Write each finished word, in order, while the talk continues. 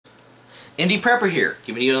MD Prepper here,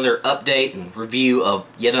 giving you another update and review of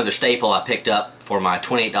yet another staple I picked up for my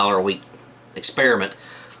 $28 a week experiment.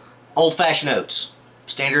 Old-fashioned oats.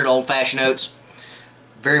 Standard old-fashioned oats.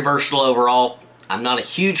 Very versatile overall. I'm not a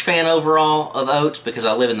huge fan overall of oats because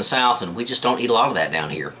I live in the South and we just don't eat a lot of that down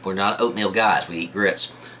here. We're not oatmeal guys. We eat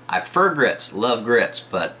grits. I prefer grits, love grits,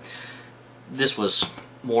 but this was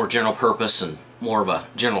more general purpose and more of a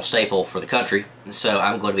general staple for the country. So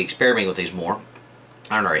I'm going to be experimenting with these more.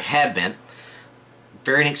 I already have been.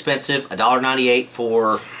 Very inexpensive, $1.98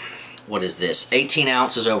 for, what is this, 18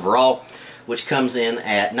 ounces overall, which comes in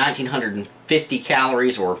at 1,950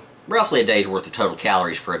 calories, or roughly a day's worth of total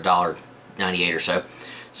calories for $1.98 or so.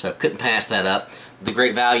 So couldn't pass that up. The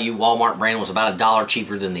Great Value Walmart brand was about $1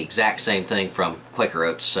 cheaper than the exact same thing from Quaker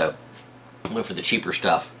Oats, so I went for the cheaper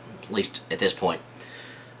stuff, at least at this point.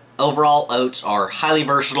 Overall, oats are highly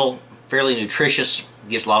versatile, fairly nutritious,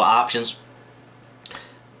 gives a lot of options.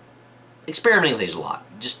 Experimenting with these a lot.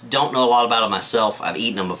 Just don't know a lot about it myself. I've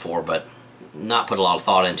eaten them before, but not put a lot of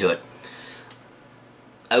thought into it.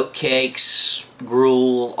 Oat cakes,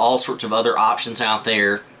 gruel, all sorts of other options out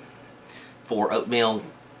there for oatmeal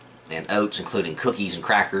and oats, including cookies and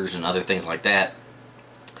crackers and other things like that.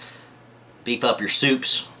 Beef up your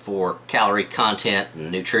soups for calorie content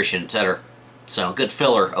and nutrition, etc. So good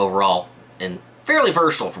filler overall and fairly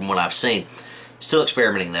versatile from what I've seen. Still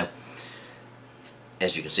experimenting though.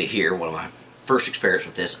 As you can see here, one of my first experiments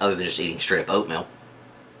with this, other than just eating straight up oatmeal.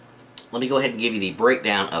 Let me go ahead and give you the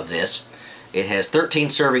breakdown of this. It has 13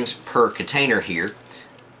 servings per container here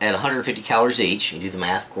at 150 calories each. You do the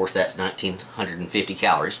math, of course that's 1,950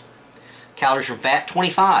 calories. Calories from fat,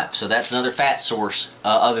 25. So that's another fat source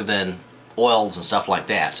other than oils and stuff like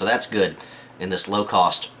that. So that's good in this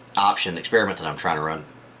low-cost option experiment that I'm trying to run.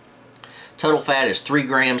 Total fat is 3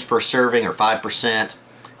 grams per serving, or 5%.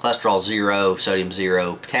 Cholesterol 0, sodium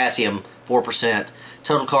 0, potassium 4%,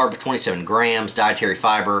 total carb 27 grams, dietary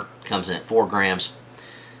fiber comes in at 4 grams,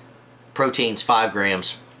 proteins 5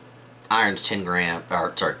 grams, iron's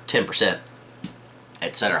 10%,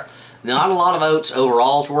 etc. Not a lot of oats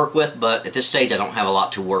overall to work with, but at this stage I don't have a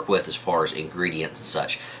lot to work with as far as ingredients and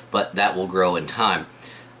such, but that will grow in time.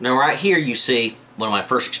 Now right here you see one of my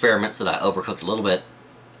first experiments that I overcooked a little bit,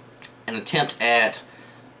 an attempt at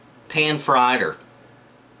pan-fried or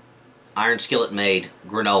iron skillet made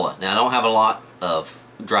granola. Now I don't have a lot of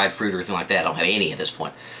dried fruit or anything like that. I don't have any at this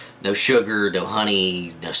point. No sugar, no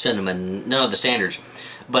honey, no cinnamon, none of the standards.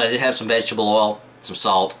 But I did have some vegetable oil, some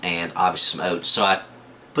salt, and obviously some oats. So I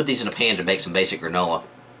put these in a pan to make some basic granola.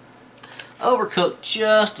 Overcooked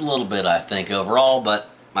just a little bit I think overall, but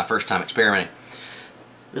my first time experimenting.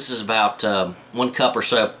 This is about 1 cup or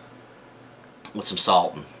so with some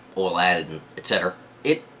salt and oil added and etc.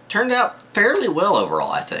 It turned out fairly well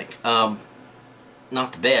overall, I think.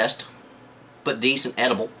 Not the best, but decent,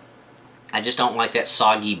 edible. I just don't like that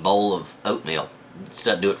soggy bowl of oatmeal. It just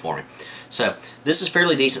doesn't do it for me. So this is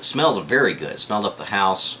fairly decent. Smells very good. Smelled up the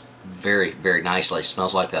house very, very nicely.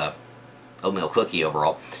 Smells like a oatmeal cookie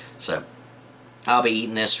overall. So I'll be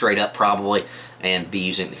eating this straight up probably and be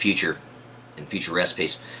using it in the future in future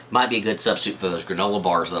recipes. Might be a good substitute for those granola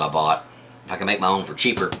bars that I bought. If I can make my own for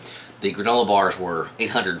cheaper. The granola bars were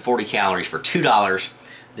 840 calories for $2.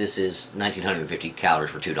 This is 1,950 calories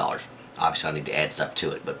for $2. Obviously I need to add stuff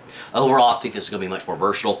to it, but overall I think this is going to be much more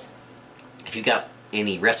versatile. If you've got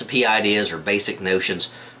any recipe ideas or basic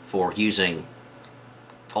notions for using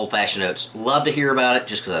old-fashioned oats, love to hear about it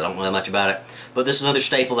just because I don't know that much about it. But this is another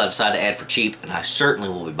staple that I decided to add for cheap, and I certainly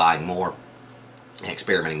will be buying more and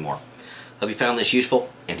experimenting more. Hope you found this useful.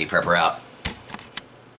 MD Prepper out.